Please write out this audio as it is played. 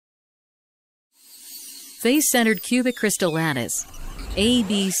Face-centered cubic crystal lattice,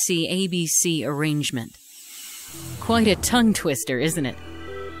 ABC arrangement. Quite a tongue twister, isn't it?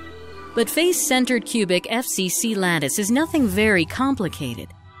 But face-centered cubic FCC lattice is nothing very complicated.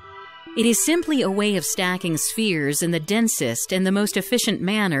 It is simply a way of stacking spheres in the densest and the most efficient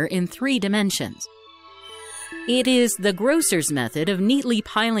manner in 3 dimensions. It is the grocer's method of neatly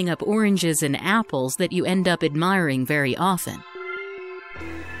piling up oranges and apples that you end up admiring very often.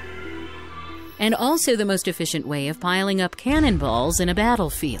 And also the most efficient way of piling up cannonballs in a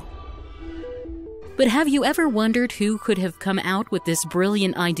battlefield. But have you ever wondered who could have come out with this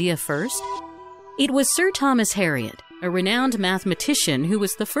brilliant idea first? It was Sir Thomas Harriot, a renowned mathematician who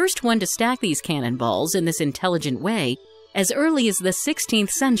was the first one to stack these cannonballs in this intelligent way as early as the 16th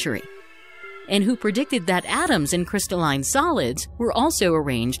century, and who predicted that atoms in crystalline solids were also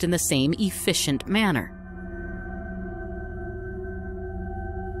arranged in the same efficient manner.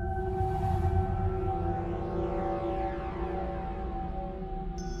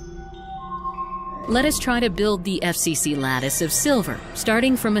 Let us try to build the FCC lattice of silver,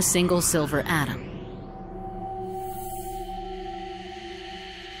 starting from a single silver atom.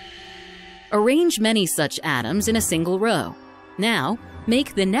 Arrange many such atoms in a single row. Now,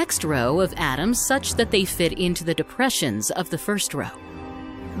 make the next row of atoms such that they fit into the depressions of the first row.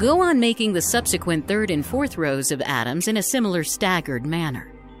 Go on making the subsequent third and fourth rows of atoms in a similar staggered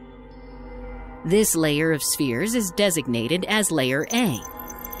manner. This layer of spheres is designated as layer A.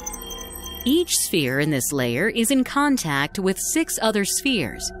 Each sphere in this layer is in contact with 6 other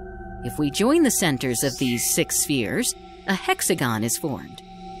spheres. If we join the centers of these 6 spheres, a hexagon is formed.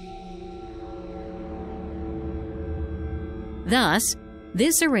 Thus,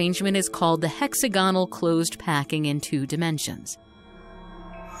 this arrangement is called the hexagonal closed packing in 2 dimensions.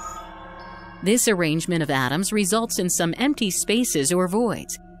 This arrangement of atoms results in some empty spaces or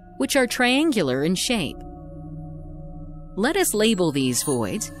voids, which are triangular in shape. Let us label these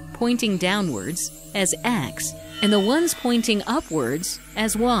voids, pointing downwards, as X, and the ones pointing upwards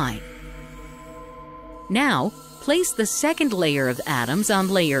as Y. Now, place the second layer of atoms on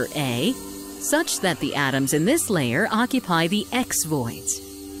layer A, such that the atoms in this layer occupy the X voids.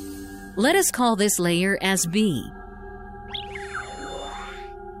 Let us call this layer as B.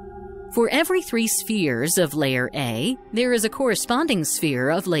 For every 3 spheres of layer A, there is a corresponding sphere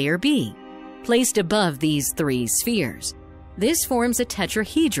of layer B, placed above these 3 spheres. This forms a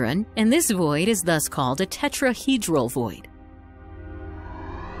tetrahedron, and this void is thus called a tetrahedral void.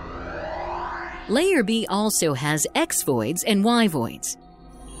 Layer B also has X voids and Y voids.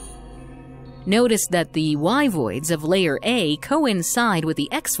 Notice that the Y voids of layer A coincide with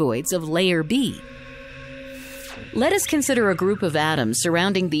the X voids of layer B. Let us consider a group of atoms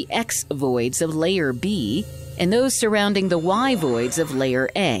surrounding the X voids of layer B and those surrounding the Y voids of layer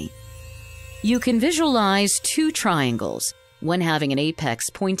A. You can visualize 2 triangles, one having an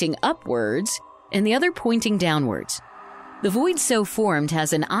apex pointing upwards and the other pointing downwards. The void so formed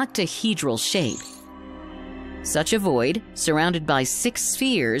has an octahedral shape. Such a void, surrounded by 6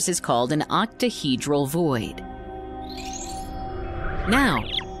 spheres, is called an octahedral void. Now,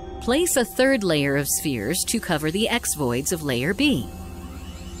 place a third layer of spheres to cover the X voids of layer B.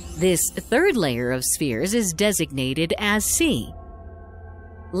 This third layer of spheres is designated as C.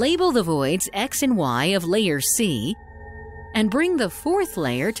 Label the voids X and Y of layer C, and bring the fourth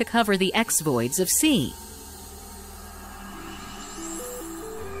layer to cover the X voids of C.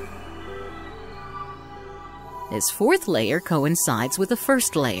 This fourth layer coincides with the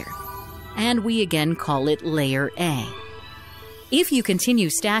first layer, and we again call it layer A. If you continue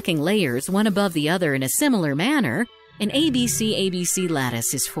stacking layers one above the other in a similar manner, an ABC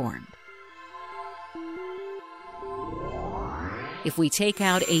lattice is formed. If we take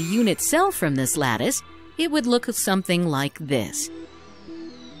out a unit cell from this lattice, it would look something like this.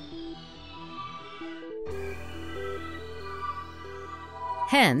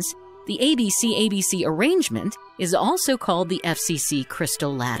 Hence, the ABC arrangement is also called the FCC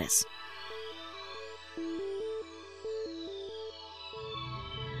crystal lattice.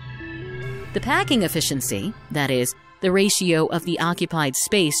 The packing efficiency, that is, the ratio of the occupied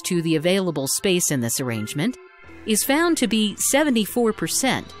space to the available space in this arrangement, is found to be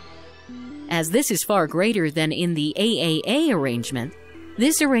 74%. As this is far greater than in the AAA arrangement,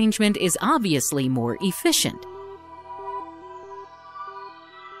 this arrangement is obviously more efficient.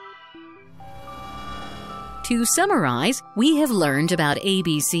 To summarize, we have learned about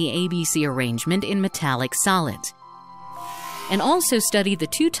ABC arrangement in metallic solids, and also studied the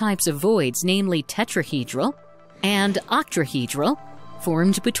 2 types of voids, namely tetrahedral and octahedral,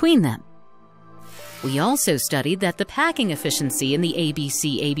 formed between them. We also studied that the packing efficiency in the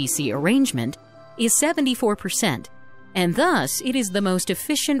ABC arrangement is 74%, and thus it is the most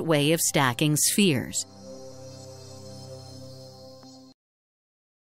efficient way of stacking spheres.